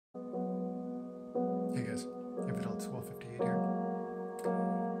Hey guys, Infidel 1258 here.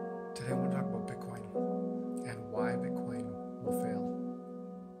 Today I want to talk about Bitcoin and why Bitcoin will fail.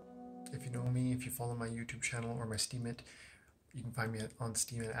 If you know me, if you follow my YouTube channel or my Steemit, you can find me on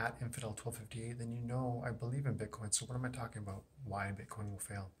Steemit at Infidel 1258, then you know I believe in Bitcoin. So what am I talking about? Why Bitcoin will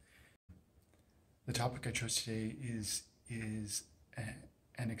fail? The topic I chose today is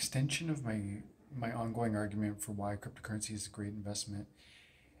an extension of my ongoing argument for why cryptocurrency is a great investment,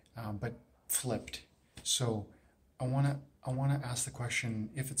 but flipped. So I wanna ask the question: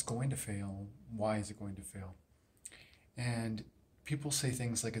 if it's going to fail, why is it going to fail? And people say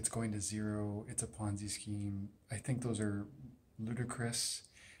things like it's going to zero, it's a Ponzi scheme. I think those are ludicrous,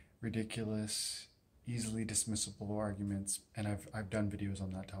 ridiculous, easily dismissible arguments, and I've done videos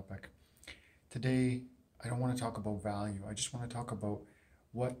on that topic. Today, I don't want to talk about value. I just want to talk about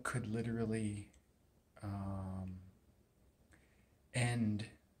what could literally um, end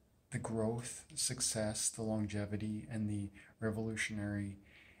the growth, success, the longevity, and the revolutionary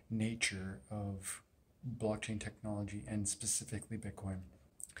nature of blockchain technology and specifically Bitcoin.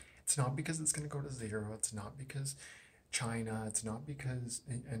 It's not because it's going to go to zero. It's not because China. It's not because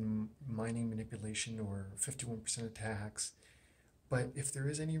and mining manipulation or 51% attacks. But if there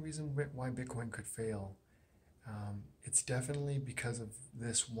is any reason why Bitcoin could fail, it's definitely because of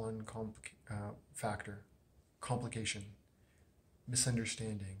this one factor: complication,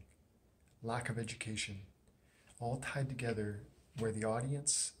 misunderstanding, lack of education, all tied together, where the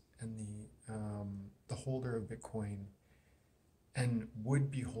audience and the holder of Bitcoin and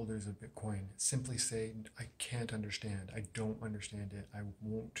would-be holders of Bitcoin simply say, I can't understand, I don't understand it, I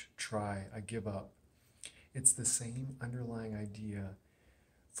won't try, I give up. It's the same underlying idea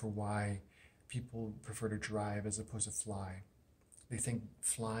for why people prefer to drive as opposed to fly. They think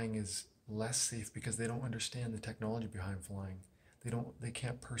flying is less safe because they don't understand the technology behind flying. They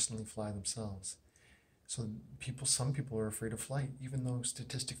can't personally fly themselves. So some people are afraid of flight, even though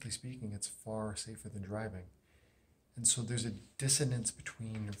statistically speaking, it's far safer than driving. And so there's a dissonance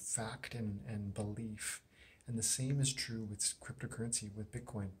between fact and belief. And the same is true with cryptocurrency, with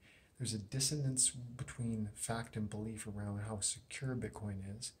Bitcoin. There's a dissonance between fact and belief around how secure Bitcoin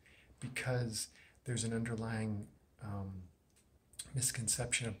is, because there's an underlying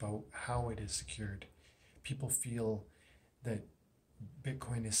misconception about how it is secured. People feel that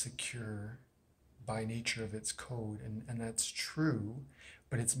Bitcoin is secure by nature of its code, and that's true,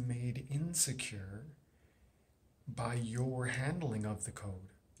 but it's made insecure by your handling of the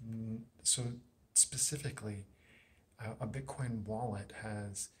code. So specifically, a Bitcoin wallet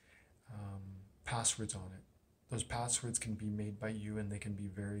has passwords on it. Those passwords can be made by you, and they can be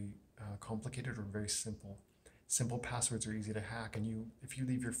very complicated or very simple. Simple passwords are easy to hack, and if you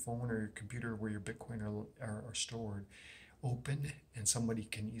leave your phone or your computer where your Bitcoin are stored open and somebody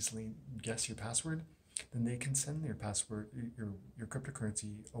can easily guess your password, then they can send their password, your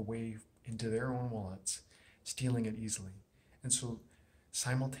cryptocurrency, away into their own wallets, stealing it easily. And so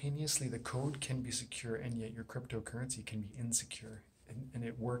simultaneously the code can be secure, and yet your cryptocurrency can be insecure. And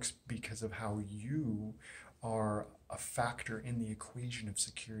it works because of how you are a factor in the equation of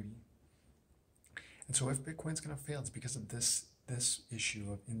security. And so if Bitcoin's going to fail, it's because of this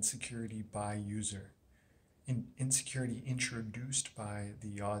issue of insecurity by user, insecurity introduced by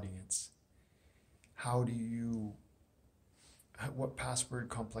the audience. What password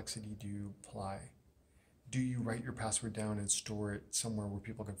complexity do you apply? Do you write your password down and store it somewhere where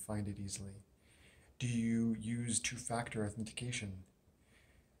people can find it easily? Do you use two-factor authentication?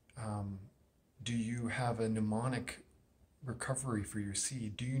 Do you have a mnemonic recovery for your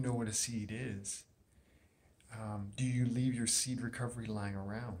seed? Do you know what a seed is? Do you leave your seed recovery lying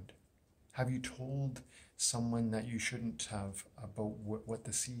around? Have you told someone that you shouldn't have about what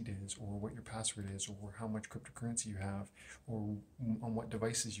the seed is, or what your password is, or how much cryptocurrency you have, or on what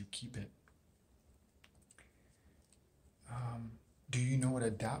devices you keep it? Do you know what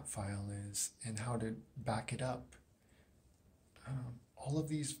a DAP file is and how to back it up? All of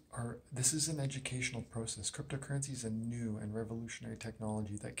this is an educational process. Cryptocurrency is a new and revolutionary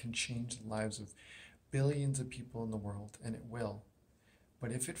technology that can change the lives of billions of people in the world, and it will.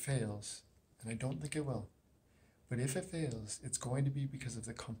 But if it fails, and I don't think it will, but if it fails, it's going to be because of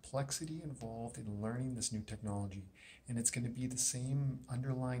the complexity involved in learning this new technology, and it's going to be the same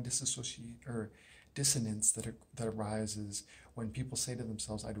underlying dissonance that arises when people say to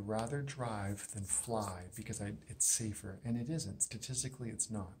themselves, I'd rather drive than fly because it's safer. And it isn't. Statistically,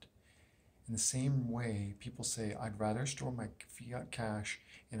 it's not. In the same way, people say, I'd rather store my fiat cash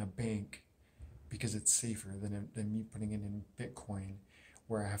in a bank because it's safer than me putting it in Bitcoin,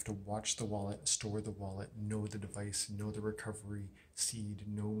 where I have to watch the wallet, store the wallet, know the device, know the recovery seed,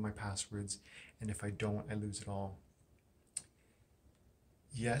 know my passwords, and if I don't, I lose it all.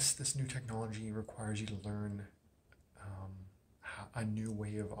 Yes, this new technology requires you to learn a new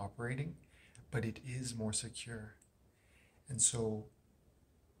way of operating, but it is more secure. And so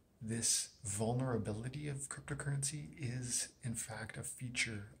this vulnerability of cryptocurrency is in fact a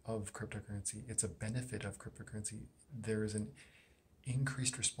feature of cryptocurrency. It's a benefit of cryptocurrency. There is an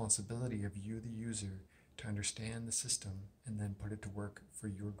increased responsibility of you, the user, to understand the system and then put it to work for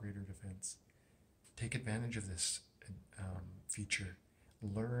your greater defense. Take advantage of this feature.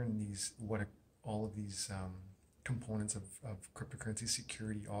 Learn all of these components of cryptocurrency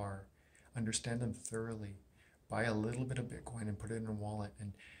security are. Understand them thoroughly. Buy a little bit of Bitcoin and put it in a wallet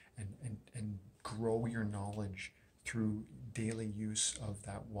and grow your knowledge through daily use of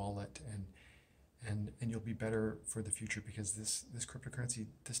that wallet, and you'll be better for the future, because this cryptocurrency,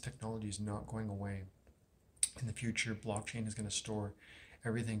 this technology is not going away. In the future, blockchain is going to store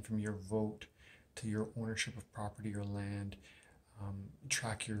everything from your vote to your ownership of property or land,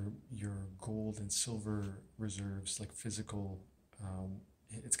 track your gold and silver reserves, like physical.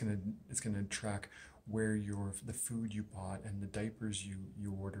 It's gonna track where the food you bought and the diapers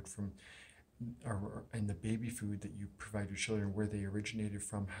you ordered from, and the baby food that you provide your children, where they originated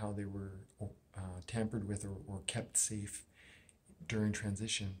from, how they were tampered with or kept safe during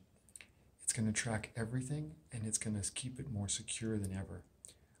transition. It's going to track everything, and it's going to keep it more secure than ever.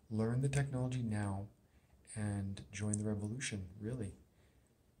 Learn the technology now and join the revolution, really.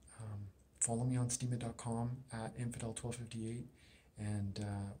 Follow me on steemit.com at infidel1258. And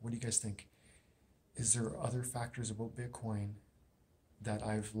what do you guys think? Is there other factors about Bitcoin that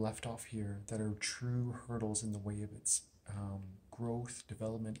I've left off here that are true hurdles in the way of its growth,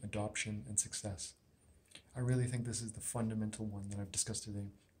 development, adoption, and success? I really think this is the fundamental one that I've discussed today.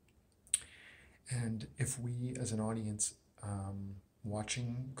 And if we, as an audience,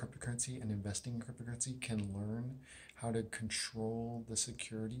 watching cryptocurrency and investing in cryptocurrency, can learn how to control the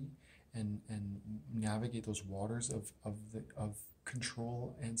security and navigate those waters of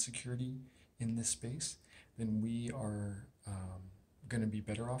control and security in this space, then we are going to be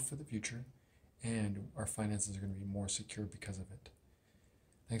better off for the future, and our finances are going to be more secure because of it.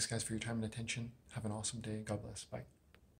 Thanks, guys, for your time and attention. Have an awesome day. God bless. Bye.